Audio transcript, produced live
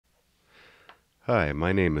Hi,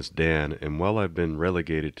 my name is Dan, and while I've been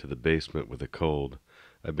relegated to the basement with a cold,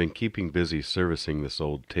 I've been keeping busy servicing this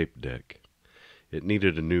old tape deck. It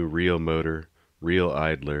needed a new reel motor, reel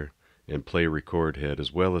idler, and play record head,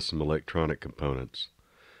 as well as some electronic components.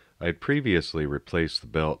 I had previously replaced the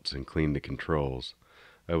belts and cleaned the controls.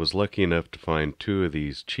 I was lucky enough to find two of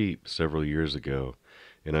these cheap several years ago,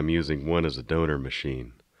 and I'm using one as a donor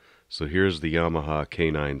machine. So here's the Yamaha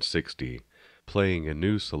K-960, playing a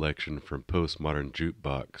new selection from Postmodern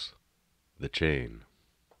Jukebox, The Chain.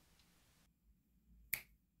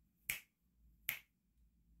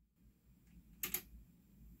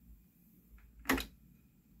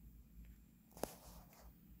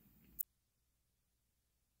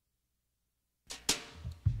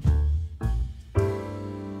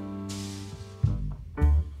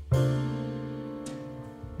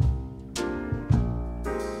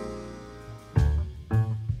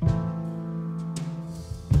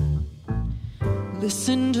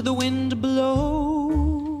 Listen to the wind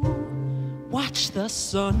blow, watch the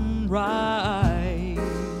sun rise.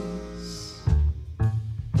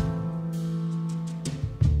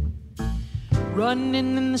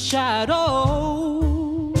 Running in the shadows,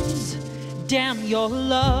 damn your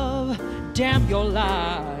love, damn your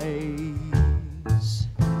lies.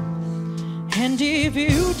 And if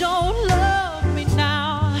you don't love me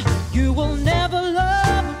now, you will never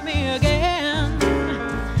love me again.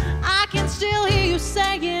 I can still hear you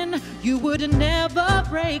saying you would never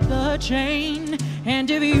break the chain.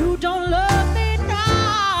 And if you don't love me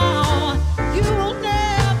now, you will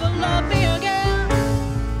never love me again.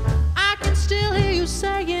 I can still hear you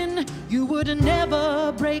saying you would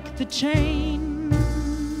never break the chain.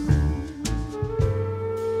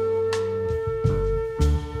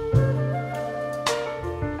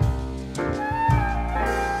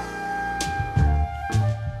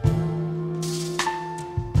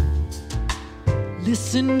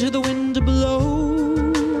 Listen to the wind blow,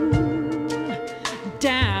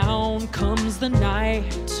 down comes the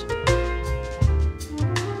night.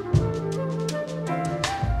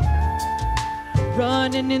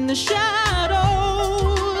 Running in the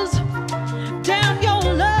shadows, damn your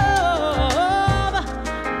love,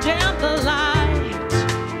 damn the light.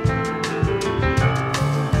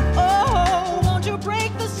 Oh, won't you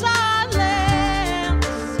break the silence,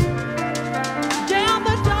 damn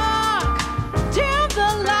the dark, damn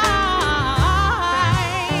the light.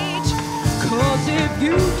 'Cause if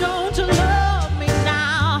you don't love me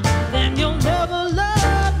now, then you'll never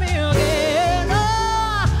love me again.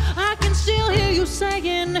 Oh, I can still hear you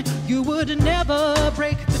saying you would never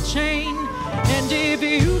break the chain. And if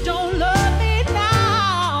you